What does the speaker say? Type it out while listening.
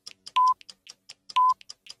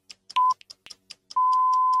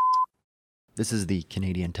This is the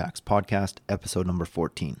Canadian Tax Podcast, episode number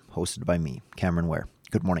 14, hosted by me, Cameron Ware.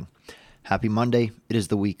 Good morning. Happy Monday. It is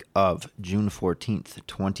the week of June 14th,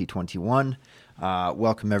 2021.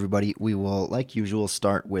 Welcome, everybody. We will, like usual,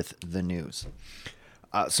 start with the news.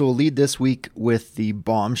 So we'll lead this week with the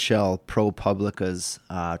bombshell ProPublica's,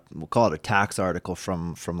 we'll call it a tax article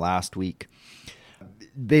from last week.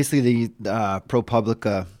 Basically, the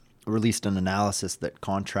ProPublica released an analysis that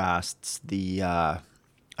contrasts the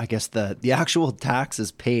actual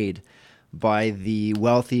taxes paid by the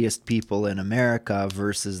wealthiest people in America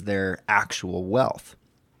versus their actual wealth.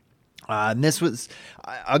 And this was,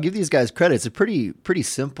 I'll give these guys credit. It's a pretty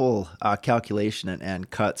simple calculation and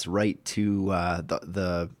cuts right to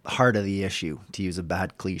the heart of the issue, to use a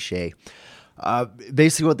bad cliche.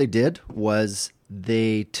 Basically what they did was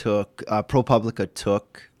they took, ProPublica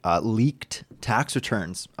took leaked tax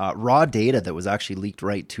returns, raw data that was actually leaked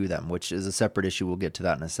right to them, which is a separate issue. We'll get to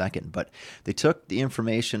that in a second. But they took the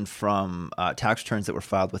information from tax returns that were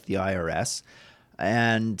filed with the IRS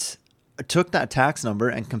and took that tax number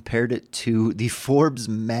and compared it to the Forbes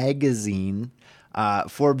magazine's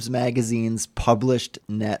published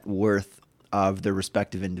net worth of the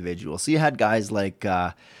respective individuals. So you had guys like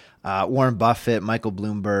Warren Buffett, Michael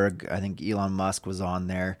Bloomberg, I think Elon Musk was on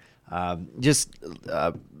there.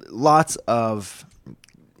 Lots of,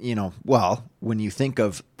 when you think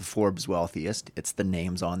of the Forbes wealthiest, it's the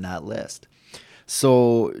names on that list.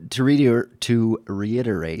 So to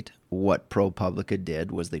reiterate, what ProPublica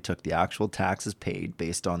did was they took the actual taxes paid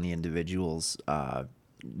based on the individuals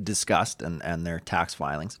discussed and their tax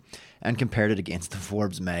filings and compared it against the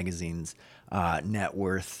Forbes magazine's net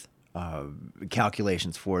worth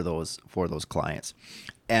calculations for those clients.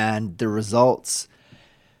 And the results,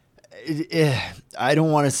 I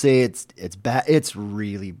don't want to say it's bad. It's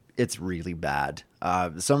really bad.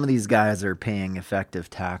 Some of these guys are paying effective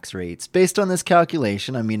tax rates based on this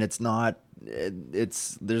calculation. I mean, there's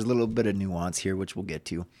a little bit of nuance here, which we'll get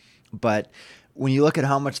to. But when you look at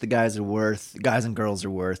how much the guys and girls are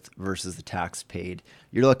worth versus the tax paid,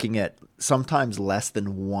 you're looking at sometimes less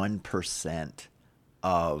than 1%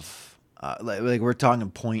 of, we're talking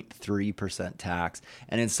 0.3% tax.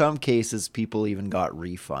 And in some cases, people even got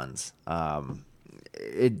refunds.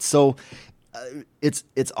 It's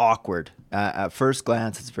awkward. At first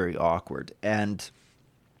glance, it's very awkward. And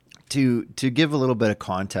to give a little bit of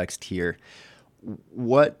context here,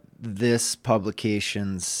 what this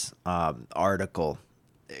publication's article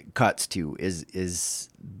cuts to is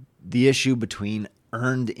the issue between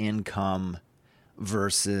earned income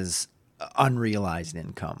versus unrealized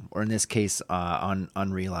income, or in this case,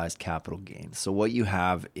 unrealized capital gains. So what you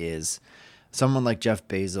have is someone like Jeff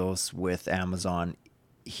Bezos with Amazon.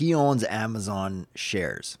 He owns Amazon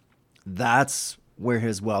shares. That's where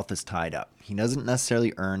his wealth is tied up. He doesn't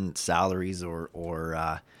necessarily earn salaries or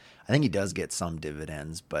I think he does get some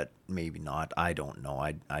dividends, but maybe not. I don't know.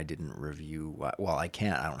 I didn't review. Well, I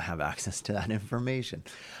can't. I don't have access to that information.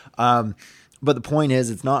 But the point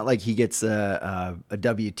is, it's not like he gets a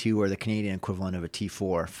W-2 or the Canadian equivalent of a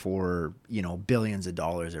T4 for, billions of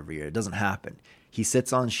dollars every year. It doesn't happen. He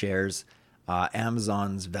sits on shares.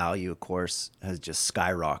 Amazon's value, of course, has just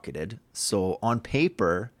skyrocketed. So on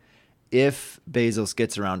paper, if Bezos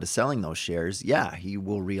gets around to selling those shares, yeah, he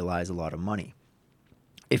will realize a lot of money.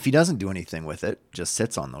 If he doesn't do anything with it, just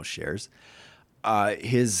sits on those shares,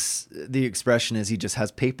 the expression is he just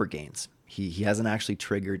has paper gains. He hasn't actually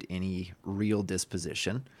triggered any real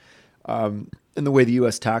disposition. In the way the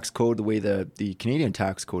U.S. tax code, the way the Canadian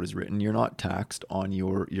tax code is written, you're not taxed on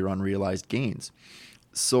your unrealized gains.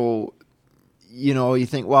 So, you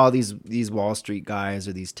think, wow, these Wall Street guys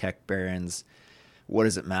or these tech barons, what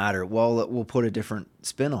does it matter? Well, we'll put a different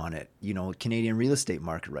spin on it. Canadian real estate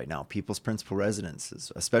market right now, people's principal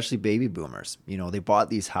residences, especially baby boomers, they bought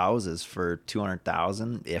these houses for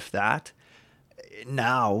 $200,000, if that.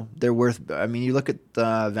 Now they're worth, you look at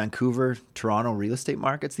the Vancouver, Toronto real estate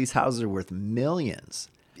markets, these houses are worth millions.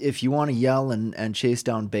 If you want to yell and chase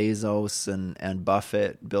down Bezos and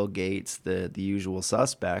Buffett, Bill Gates, the usual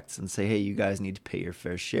suspects, and say, hey, you guys need to pay your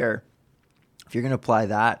fair share, if you're going to apply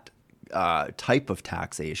that type of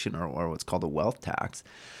taxation or what's called a wealth tax,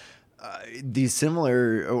 these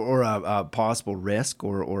similar or a possible risk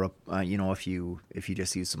or if you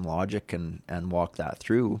just use some logic and walk that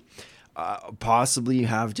through, possibly you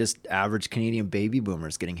have just average Canadian baby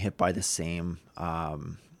boomers getting hit by the same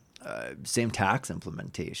tax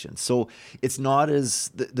implementation. So it's not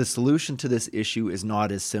as the solution to this issue is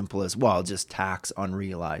not as simple as, well, just tax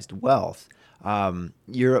unrealized wealth.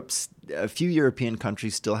 A few European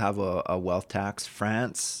countries still have a wealth tax.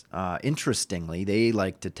 France, interestingly, they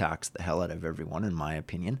like to tax the hell out of everyone, in my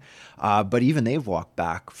opinion. But even they've walked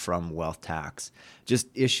back from wealth tax. Just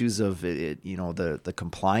issues of the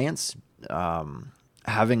compliance.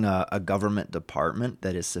 Having a government department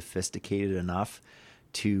that is sophisticated enough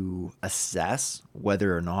to assess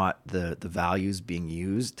whether or not the values being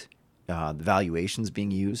used, the valuations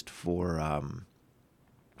being used for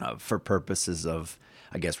purposes of,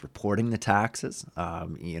 I guess, reporting the taxes.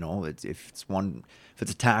 If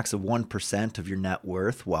it's a tax of 1% of your net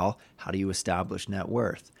worth, well, how do you establish net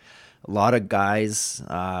worth? A lot of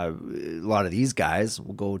these guys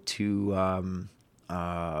will go to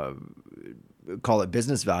call it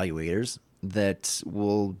business valuators that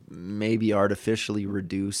will maybe artificially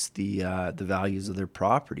reduce the values of their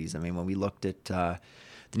properties. I mean, when we looked at the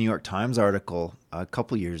New York Times article a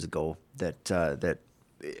couple years ago, that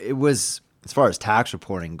it was, as far as tax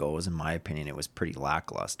reporting goes, in my opinion, it was pretty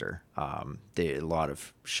lackluster. A lot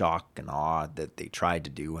of shock and awe that they tried to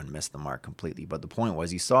do and missed the mark completely. But the point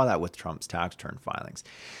was, you saw that with Trump's tax return filings.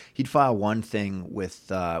 He'd file one thing with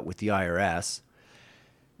the IRS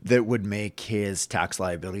that would make his tax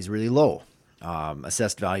liabilities really low.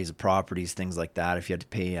 Assessed values of properties, things like that. If you had to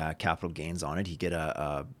pay capital gains on it, he'd get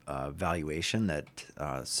a valuation that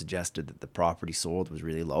suggested that the property sold was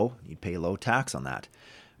really low. You'd pay low tax on that.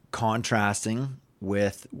 Contrasting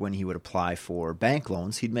with when he would apply for bank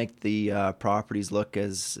loans, he'd make the properties look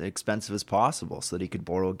as expensive as possible so that he could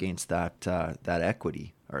borrow against that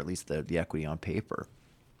equity, or at least the equity on paper.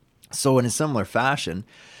 So in a similar fashion,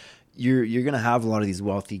 you're going to have a lot of these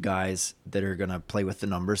wealthy guys that are going to play with the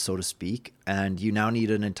numbers, so to speak, and you now need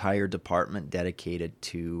an entire department dedicated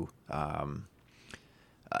to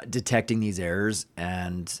detecting these errors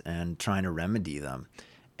and trying to remedy them.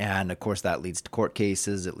 And of course, that leads to court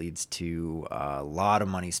cases. It leads to a lot of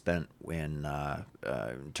money spent in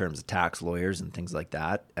terms of tax lawyers and things like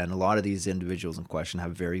that. And a lot of these individuals in question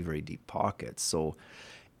have very, very deep pockets. So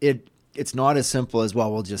it's not as simple as,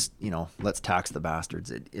 well, we'll just, let's tax the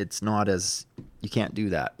bastards. It's not as, you can't do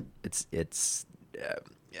that. It's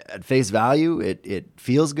at face value, it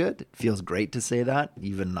feels good. It feels great to say that.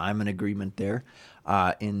 Even I'm in agreement there.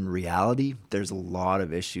 In reality, there's a lot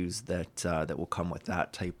of issues that will come with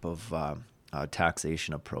that type of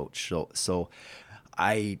taxation approach. So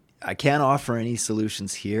I can't offer any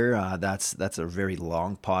solutions here. That's a very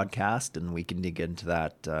long podcast, and we can dig into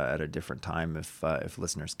that at a different time if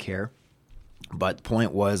listeners care. But the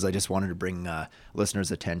point was, I just wanted to bring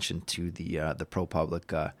listeners' attention to the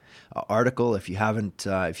ProPublica article. If you haven't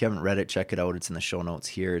read it, check it out. It's in the show notes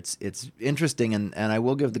here. It's interesting, and I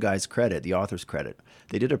will give the guys credit, the authors credit.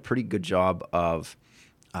 They did a pretty good job of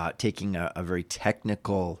taking a very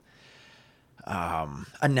technical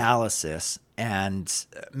analysis and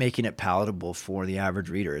making it palatable for the average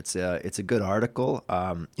reader. It's a good article.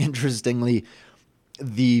 Interestingly,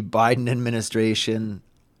 the Biden administration,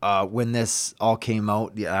 when this all came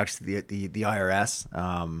out, the IRS,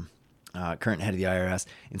 current head of the IRS,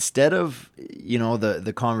 instead of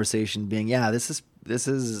the conversation being,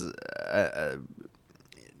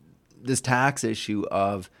 this tax issue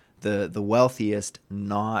of the wealthiest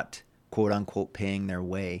not quote unquote paying their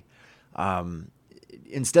way,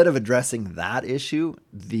 instead of addressing that issue,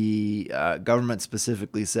 the government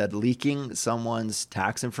specifically said leaking someone's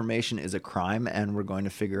tax information is a crime, and we're going to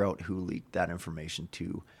figure out who leaked that information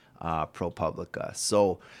to ProPublica.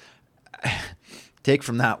 So take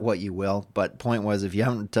from that what you will. But point was, if you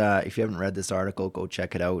haven't read this article, go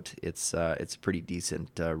check it out. It's a pretty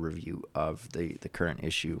decent review of the current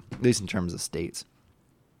issue, at least in terms of states.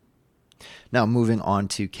 Now, moving on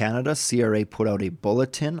to Canada, CRA put out a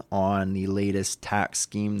bulletin on the latest tax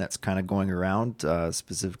scheme that's kind of going around,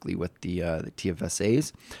 specifically with the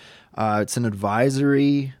TFSAs. It's an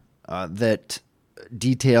advisory that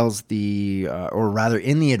details or rather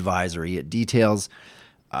in the advisory, it details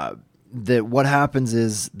that what happens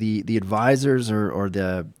is the advisors or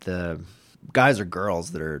the guys or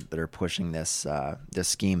girls that are pushing this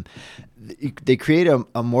scheme, they create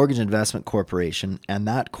a mortgage investment corporation, and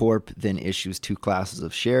that corp then issues two classes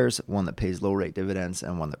of shares, one that pays low rate dividends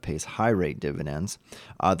and one that pays high rate dividends.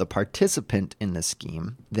 The participant in the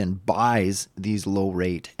scheme then buys these low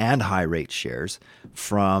rate and high rate shares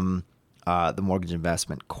from the mortgage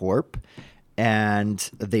investment corp, and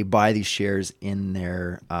they buy these shares in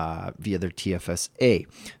their via their TFSA.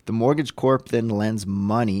 The mortgage corp then lends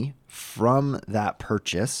money from that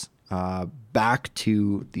purchase back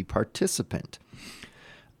to the participant.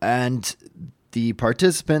 And The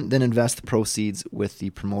participant then invests the proceeds with the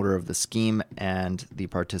promoter of the scheme, and the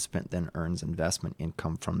participant then earns investment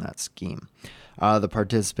income from that scheme. The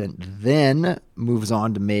participant then moves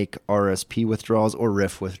on to make RSP withdrawals or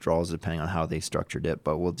RIF withdrawals, depending on how they structured it,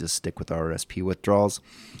 but we'll just stick with RSP withdrawals.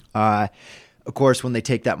 Of course, when they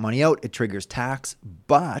take that money out, it triggers tax,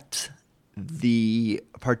 but the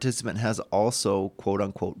participant has also, quote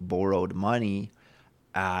unquote, borrowed money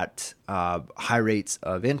at high rates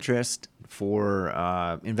of interest for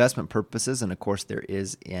investment purposes. And of course, there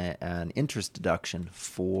is an interest deduction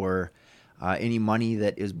for any money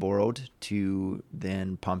that is borrowed to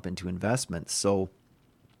then pump into investments. So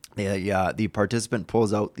the participant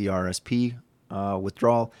pulls out the RSP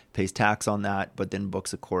withdrawal, pays tax on that, but then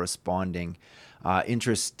books a corresponding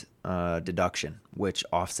interest deduction, which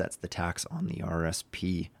offsets the tax on the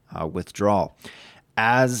RSP withdrawal.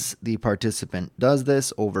 As the participant does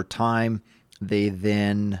this over time, they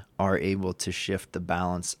then are able to shift the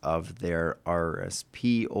balance of their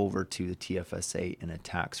RSP over to the TFSA in a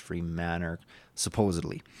tax-free manner,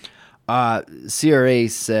 supposedly. CRA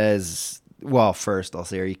says, well, first I'll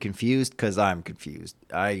say, are you confused? Because I'm confused.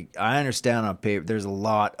 I understand on paper there's a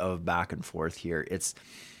lot of back and forth here. It's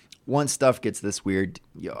once stuff gets this weird,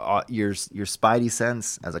 your spidey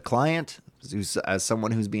sense as a client, as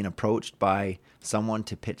someone who's being approached by someone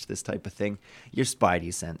to pitch this type of thing, your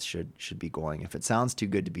spidey sense should be going. If it sounds too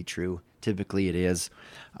good to be true, typically it is.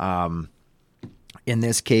 In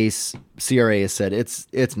this case, CRA has said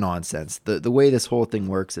it's nonsense. The way this whole thing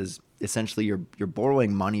works is essentially you're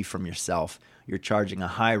borrowing money from yourself. You're charging a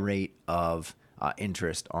high rate of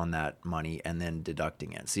interest on that money and then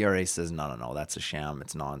deducting it. CRA says, no, that's a sham.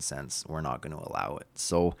 It's nonsense. We're not going to allow it.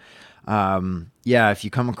 So, if you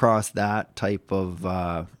come across that type of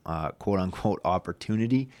quote unquote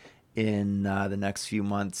opportunity in the next few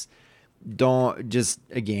months, don't just,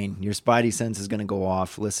 again, your spidey sense is going to go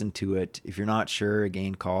off. Listen to it. If you're not sure,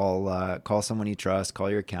 again, call someone you trust, call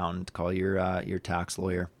your accountant, call your tax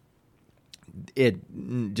lawyer.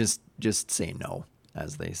 Just say no,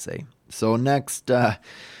 as they say. So next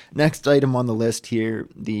item on the list here,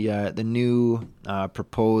 the new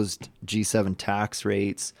proposed G7 tax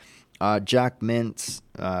rates. Jack Mintz,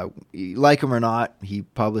 like him or not, he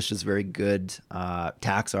publishes very good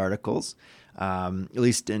tax articles, at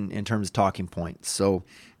least in terms of talking points. So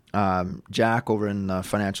Jack over in the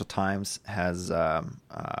Financial Times has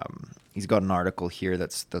he's got an article here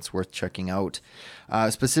that's worth checking out.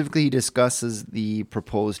 Specifically, he discusses the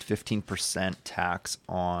proposed 15% tax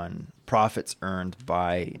on profits earned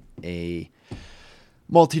by a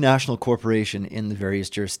multinational corporation in the various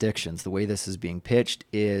jurisdictions. The way this is being pitched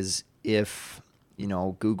is if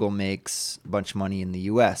Google makes a bunch of money in the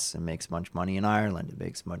US, it makes a bunch of money in Ireland, it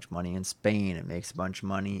makes a bunch of money in Spain, it makes a bunch of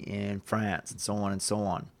money in France, and so on and so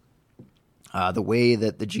on. The way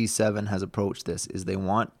that the G7 has approached this is they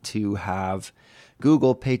want to have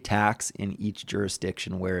Google pay tax in each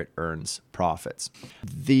jurisdiction where it earns profits.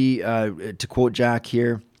 To quote Jack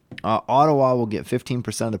here, Ottawa will get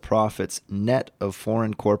 15% of the profits net of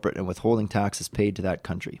foreign corporate and withholding taxes paid to that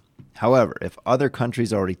country. However, if other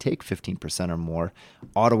countries already take 15% or more,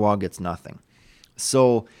 Ottawa gets nothing.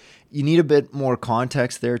 So you need a bit more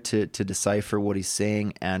context there to decipher what he's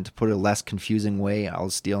saying, and to put it a less confusing way, I'll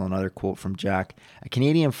steal another quote from Jack. A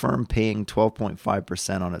Canadian firm paying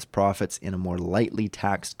 12.5% on its profits in a more lightly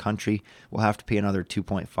taxed country will have to pay another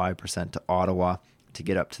 2.5% to Ottawa to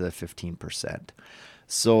get up to the 15%.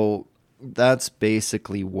 So that's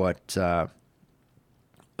basically what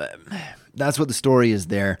that's what the story is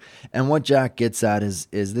there. And what Jack gets at is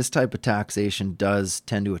this type of taxation does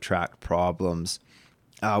tend to attract problems.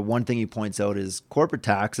 One thing he points out is corporate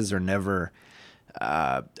taxes are never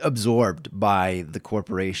absorbed by the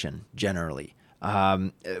corporation generally.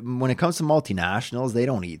 When it comes to multinationals, they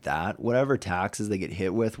don't eat that. Whatever taxes they get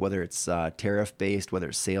hit with, whether it's tariff-based, whether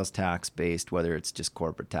it's sales tax-based, whether it's just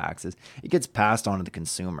corporate taxes, it gets passed on to the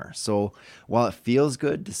consumer. So while it feels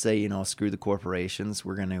good to say, screw the corporations,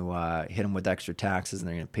 we're going to hit them with extra taxes and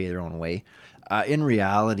they're going to pay their own way, in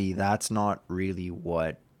reality, that's not really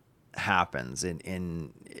what happens.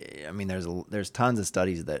 There's tons of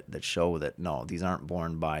studies that show that no, these aren't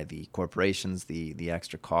borne by the corporations. The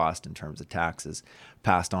extra cost in terms of taxes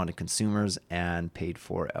passed on to consumers and paid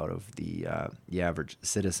for out of the average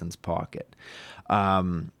citizen's pocket.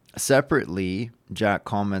 Separately, Jack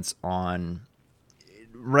comments on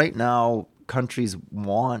right now countries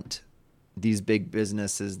want these big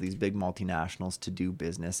businesses, these big multinationals to do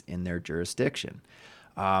business in their jurisdiction.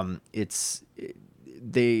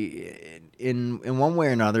 They in one way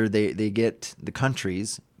or another, they get, the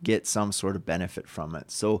countries get some sort of benefit from it.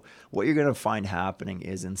 So what you're going to find happening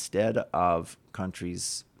is, instead of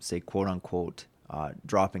countries, say, quote unquote,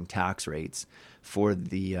 dropping tax rates for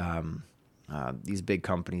these big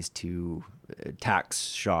companies to tax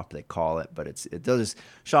shop, they call it, but they'll just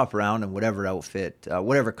shop around, and whatever outfit,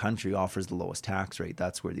 whatever country offers the lowest tax rate,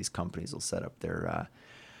 that's where these companies will set up their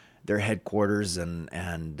headquarters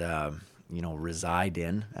and reside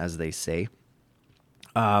in, as they say.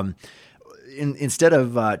 Instead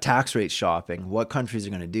of tax rate shopping, what countries are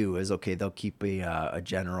going to do is, okay, they'll keep a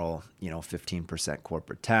general 15%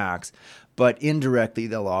 corporate tax, but indirectly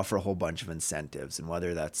they'll offer a whole bunch of incentives, and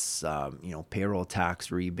whether that's payroll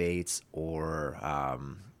tax rebates, or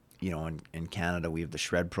in Canada we have the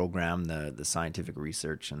SHRED program, the scientific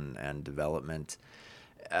research and development.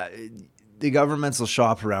 The governments will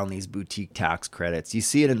shop around these boutique tax credits. You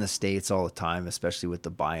see it in the States all the time, especially with the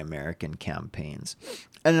Buy American campaigns.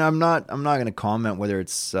 And I'm not going to comment whether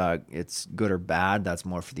it's good or bad. That's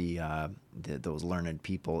more for those learned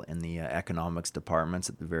people in the economics departments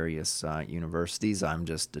at the various universities. I'm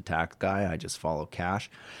just a tax guy. I just follow cash.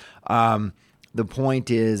 The point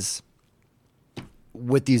is,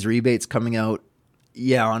 with these rebates coming out,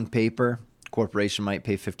 yeah, on paper, corporation might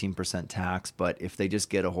pay 15% tax, but if they just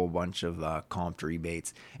get a whole bunch of comped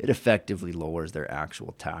rebates, it effectively lowers their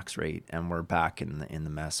actual tax rate, and we're back in the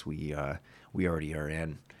mess we already are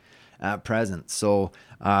in at present. So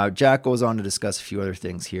Jack goes on to discuss a few other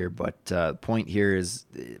things here, but the point here is,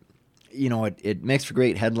 it makes for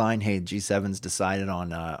great headline. Hey, G7's decided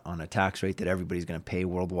on a tax rate that everybody's going to pay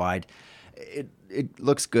worldwide. It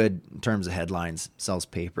looks good in terms of headlines, sells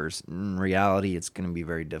papers. In reality, it's going to be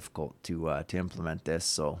very difficult to implement this.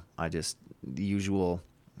 So the usual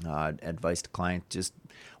advice to clients: just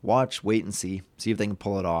watch, wait, and see if they can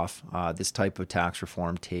pull it off. This type of tax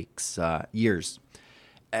reform takes years.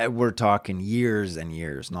 We're talking years and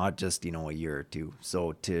years, not just a year or two.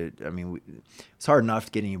 So it's hard enough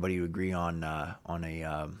to get anybody to agree on a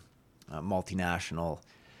multinational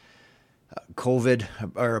COVID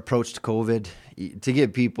or approach to COVID, to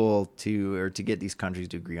get people to get these countries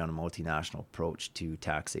to agree on a multinational approach to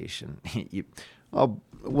taxation.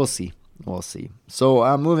 We'll see.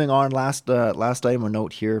 So moving on, last item of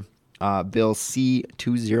note here, Bill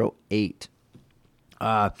C-208.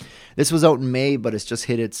 This was out in May, but it's just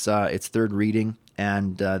hit its third reading,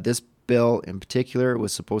 and this bill in particular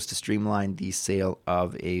was supposed to streamline the sale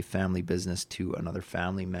of a family business to another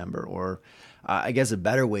family member, or I guess a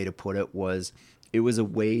better way to put it was a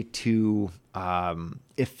way to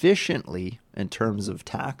efficiently, in terms of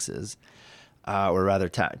taxes, or rather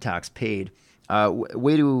tax paid,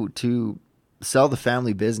 way to sell the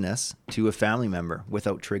family business to a family member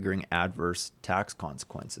without triggering adverse tax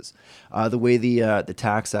consequences. The way the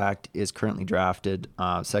Tax Act is currently drafted,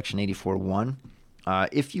 Section 84(1),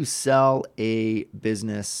 if you sell a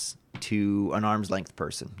business to an arm's length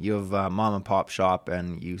person, you have a mom and pop shop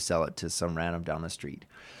and you sell it to some random down the street,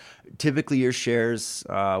 typically your shares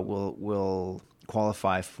will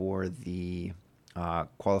qualify for the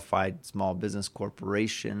Qualified Small Business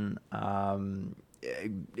Corporation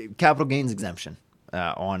capital gains exemption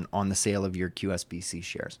on the sale of your QSBC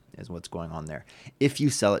shares, is what's going on there, if you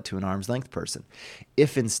sell it to an arm's length person.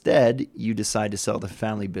 If instead you decide to sell the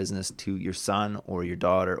family business to your son or your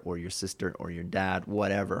daughter or your sister or your dad,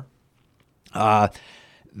 whatever,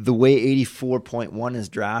 the way 84.1 is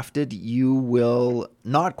drafted, you will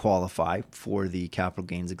not qualify for the capital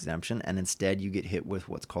gains exemption, and instead you get hit with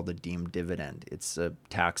what's called a deemed dividend. It's a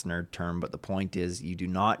tax nerd term, but the point is you do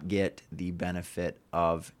not get the benefit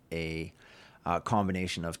of a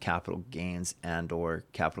combination of capital gains and or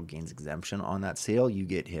capital gains exemption on that sale. You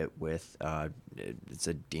get hit with it's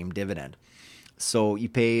a deemed dividend. So you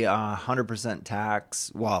pay 100%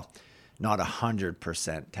 tax. Well, not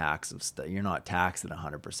 100% tax. You're not taxed at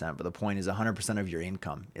 100%, but the point is 100% of your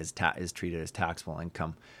income is treated as taxable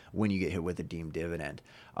income when you get hit with a deemed dividend.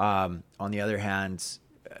 On the other hand,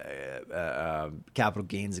 capital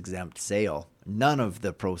gains exempt sale, none of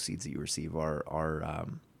the proceeds that you receive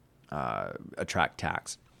attract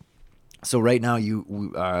tax. So right now,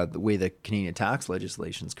 the way the Canadian tax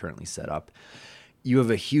legislation is currently set up, you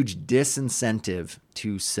have a huge disincentive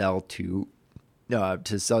to sell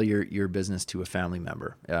your business to a family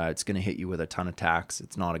member. It's going to hit you with a ton of tax.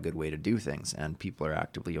 It's not a good way to do things, and people are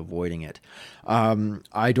actively avoiding it.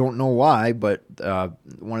 I don't know why, but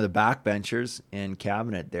one of the backbenchers in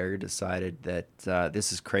cabinet there decided that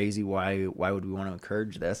this is crazy. Why would we want to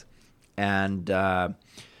encourage this? And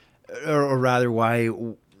or rather, why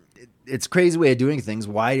it's a crazy way of doing things.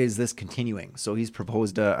 Why is this continuing? So he's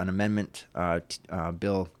proposed an amendment,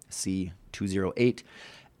 Bill C-208,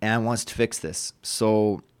 and wants to fix this.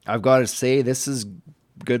 So I've got to say, this is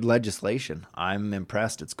good legislation. I'm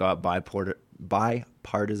impressed. It's got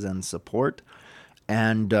bipartisan support,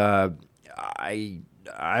 and I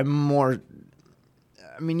I'm more.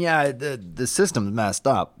 I mean, yeah, the system's messed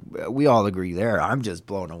up. We all agree there. I'm just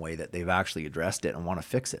blown away that they've actually addressed it and want to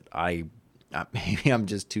fix it. Maybe I'm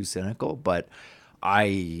just too cynical, but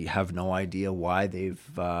I have no idea why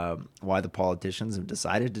why the politicians have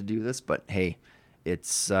decided to do this. But hey,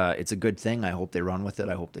 it's a good thing. I hope they run with it.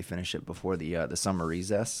 I hope they finish it before the summer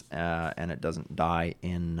recess, and it doesn't die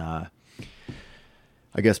in I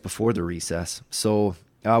guess before the recess. So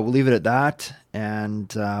we'll leave it at that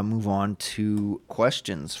and move on to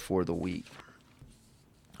questions for the week.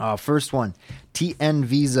 First one, TN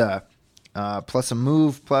Visa plus a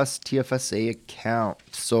move plus TFSA account.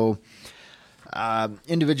 So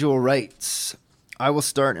individual rights. I will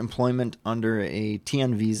start employment under a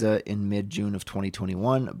TN visa in mid-June of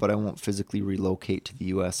 2021, but I won't physically relocate to the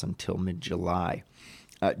U.S. until mid-July.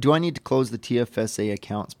 Do I need to close the TFSA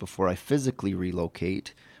accounts before I physically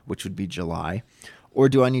relocate, which would be July, or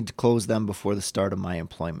do I need to close them before the start of my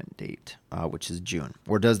employment date, which is June?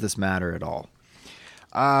 Or does this matter at all?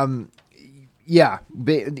 The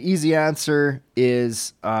easy answer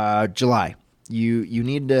is July. You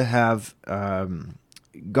need to have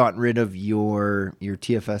gotten rid of your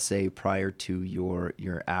TFSA prior to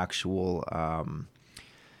your actual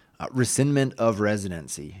rescindment of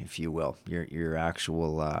residency, if you will, your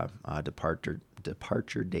actual departure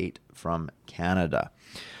date from Canada.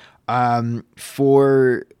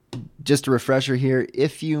 For just a refresher here,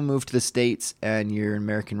 if you move to the States and you're an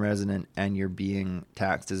American resident and you're being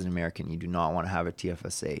taxed as an American, you do not want to have a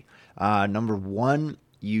TFSA. Number one,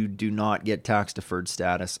 you do not get tax deferred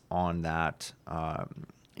status on that.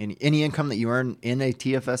 Any income that you earn in a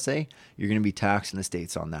TFSA, you're going to be taxed in the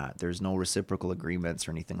States on that. There's no reciprocal agreements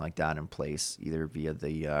or anything like that in place, either via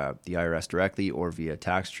the IRS directly or via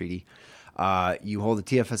tax treaty. You hold a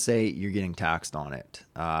TFSA, you're getting taxed on it.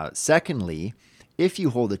 Secondly, if you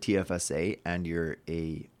hold a TFSA and you're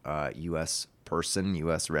a U.S. person,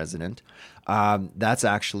 U.S. resident, that's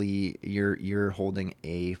actually you're holding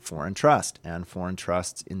a foreign trust, and foreign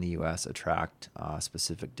trusts in the U.S. attract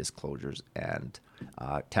specific disclosures and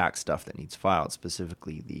tax stuff that needs filed,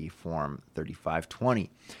 specifically the Form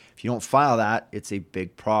 3520. If you don't file that, it's a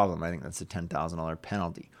big problem. I think that's a $10,000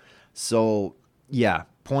 penalty. So yeah,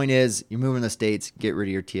 point is, you're moving to the States, get rid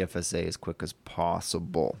of your TFSA as quick as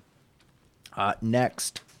possible.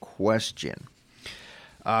 Next question.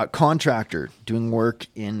 Contractor doing work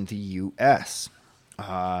in the U.S.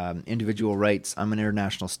 Individual rights. I'm an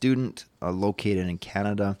international student located in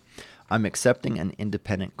Canada. I'm accepting an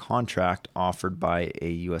independent contract offered by a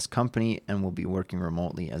U.S. company and will be working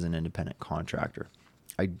remotely as an independent contractor.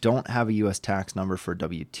 I don't have a U.S. tax number for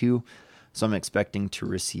W-2, so I'm expecting to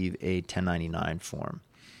receive a 1099 form.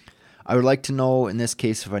 I would like to know, in this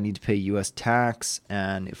case, if I need to pay U.S. tax,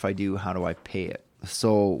 and if I do, how do I pay it?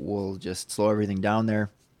 So we'll just slow everything down there.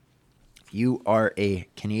 You are a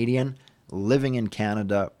Canadian living in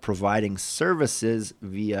Canada, providing services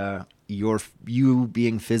via you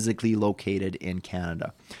being physically located in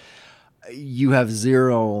Canada. You have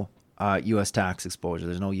zero U.S. tax exposure.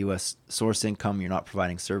 There's no U.S. source income. You're not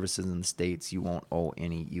providing services in the States. You won't owe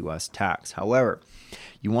any U.S. tax. However,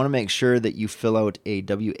 you want to make sure that you fill out a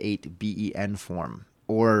W-8 BEN form,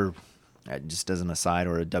 or just as an aside,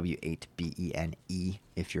 or a W-8 BENE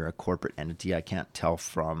if you're a corporate entity. I can't tell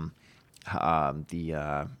from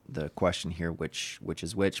the question here which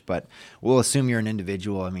is which, but we'll assume you're an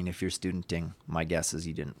individual. I mean, if you're studenting, my guess is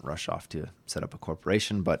you didn't rush off to set up a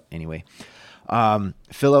corporation, but anyway.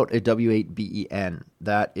 Fill out a W-8 BEN.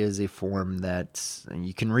 That is a form that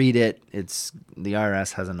you can read it. The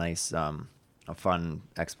IRS has a nice, a fun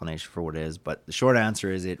explanation for what it is, but the short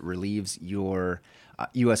answer is it relieves your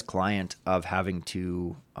U.S. client of having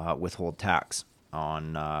to withhold tax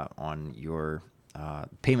on your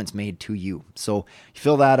payments made to you. So you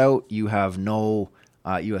fill that out, you have no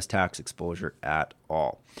U.S. tax exposure at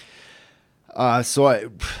all.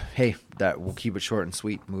 Hey, that we'll keep it short and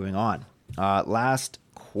sweet. Moving on. Last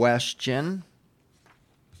question.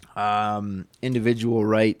 Individual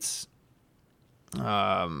rights.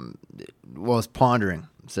 It's pondering.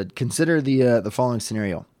 It said, consider the following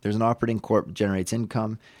scenario. There's an operating corp that generates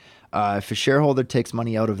income. If a shareholder takes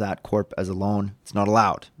money out of that corp as a loan, it's not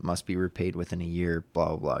allowed. It must be repaid within a year,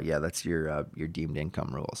 blah, blah, blah. Yeah, that's your deemed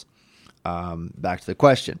income rules. Back to the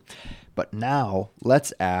question. But now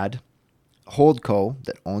let's add Holdco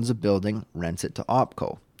that owns a building, rents it to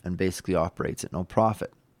Opco, and basically operates at no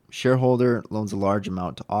profit. Shareholder loans a large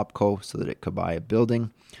amount to Opco so that it could buy a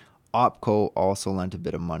building. Opco also lent a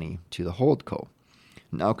bit of money to the Holdco.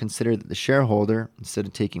 Now consider that the shareholder, instead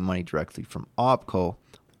of taking money directly from OpCo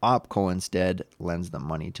instead lends the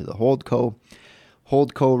money to the HoldCo.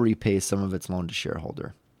 HoldCo repays some of its loan to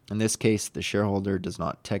shareholder. In this case, the shareholder does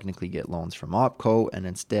not technically get loans from OpCo, and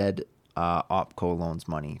instead OpCo loans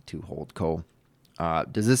money to HoldCo.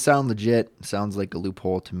 Does this sound legit? Sounds like a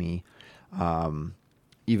loophole to me.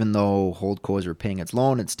 Even though HoldCo is repaying its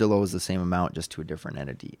loan, it still owes the same amount, just to a different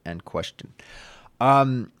entity. End question.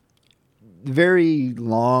 Very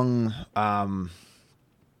long.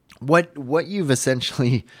 What you've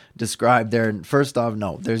essentially described there, first off,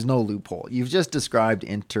 no, there's no loophole. You've just described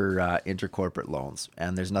intercorporate loans,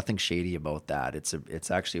 and there's nothing shady about that.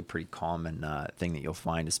 It's actually a pretty common thing that you'll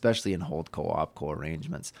find, especially in HoldCo OpCo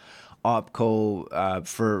arrangements. OpCo,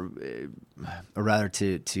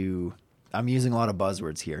 I'm using a lot of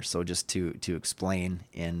buzzwords here, so just to explain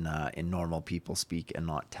in normal people speak and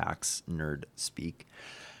not tax nerd speak.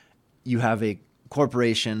 You have a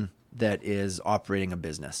corporation that is operating a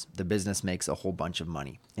business. The business makes a whole bunch of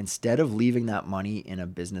money. Instead of leaving that money in a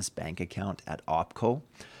business bank account at OpCo,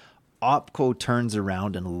 OpCo turns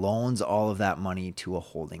around and loans all of that money to a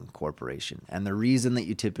holding corporation. And the reason that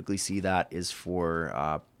you typically see that is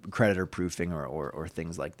for creditor proofing or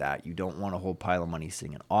things like that. You don't want a whole pile of money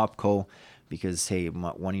sitting in OpCo because, hey,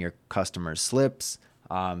 one of your customers slips,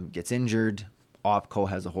 gets injured, OpCo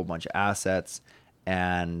has a whole bunch of assets,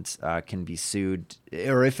 and can be sued,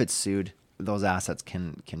 or if it's sued, those assets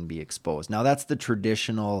can be exposed. Now that's the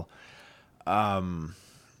traditional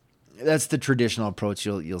approach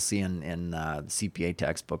you'll see in CPA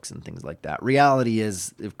textbooks and things like that. Reality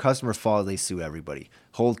is, if customers fall, they sue everybody.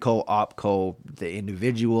 HoldCo, OpCo, the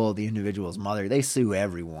individual's mother, they sue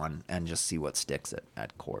everyone and just see what sticks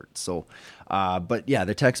at court. So, but yeah,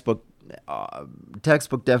 the textbook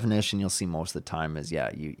definition you'll see most of the time is,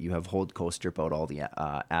 you have HoldCo strip out all the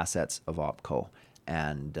assets of OpCo.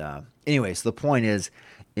 And anyway, so the point is,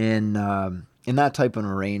 in that type of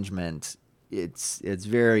arrangement, it's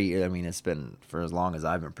very, I mean, it's been for as long as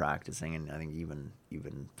I've been practicing, and I think even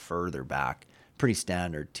further back, pretty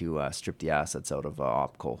standard to strip the assets out of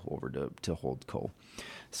OpCo over to HoldCo.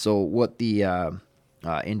 So what the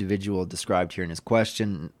individual described here in his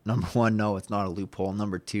question, number one, no, it's not a loophole.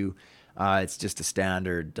 Number two, it's just a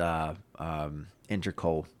standard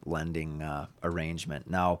interco lending arrangement.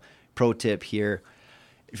 Now, pro tip here,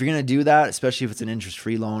 if you're going to do that, especially if it's an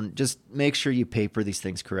interest-free loan, just make sure you paper these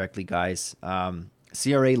things correctly, guys.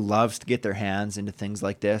 CRA loves to get their hands into things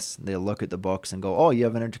like this. They'll look at the books and go, oh, you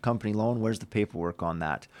have an intercompany loan? Where's the paperwork on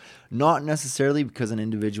that? Not necessarily because an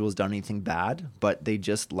individual's done anything bad, but they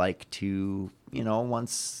just like to,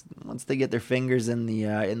 once they get their fingers in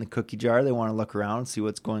the cookie jar, they want to look around and see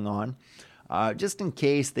what's going on, just in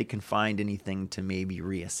case they can find anything to maybe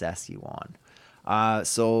reassess you on.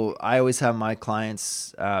 So I always have my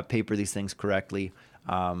clients paper these things correctly.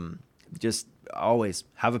 Just always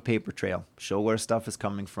have a paper trail. Show where stuff is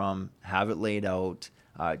coming from. Have it laid out.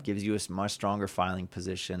 It gives you a much stronger filing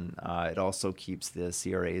position. It also keeps the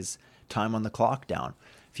CRA's time on the clock down.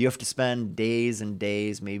 If you have to spend days and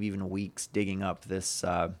days, maybe even weeks digging up this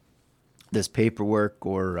paperwork,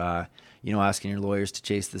 or asking your lawyers to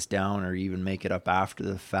chase this down, or even make it up after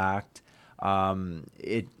the fact,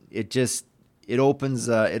 it opens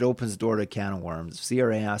the door to a can of worms. If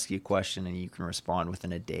CRA asks you a question and you can respond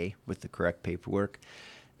within a day with the correct paperwork,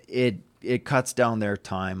 it cuts down their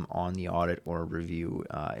time on the audit or review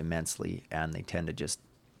immensely, and they tend to just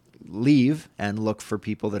leave and look for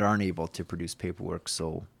people that aren't able to produce paperwork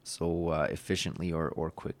so efficiently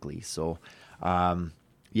or quickly. So,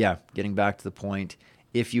 getting back to the point,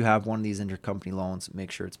 if you have one of these intercompany loans,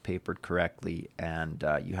 make sure it's papered correctly, and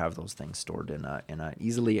you have those things stored in an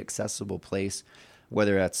easily accessible place,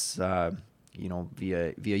 whether that's via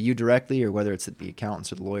you directly, or whether it's at the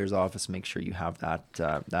accountant's or the lawyer's office. Make sure you have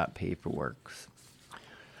that paperwork.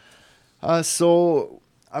 So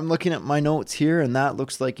I'm looking at my notes here, and that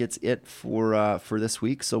looks like it's it for this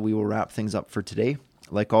week. So we will wrap things up for today.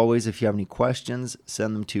 Like always, if you have any questions,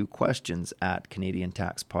 send them to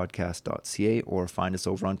questions@canadiantaxpodcast.ca or find us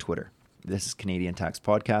over on Twitter. This is Canadian Tax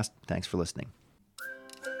Podcast. Thanks for listening.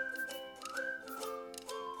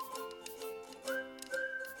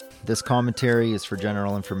 This commentary is for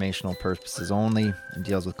general informational purposes only and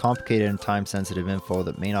deals with complicated and time-sensitive info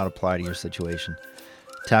that may not apply to your situation.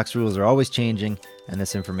 Tax rules are always changing, and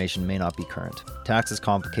this information may not be current. Tax is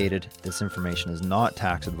complicated. This information is not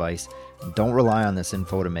tax advice. Don't rely on this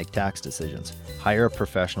info to make tax decisions. Hire a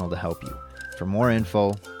professional to help you. For more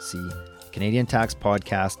info, see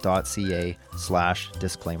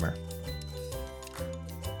CanadianTaxPodcast.ca/disclaimer.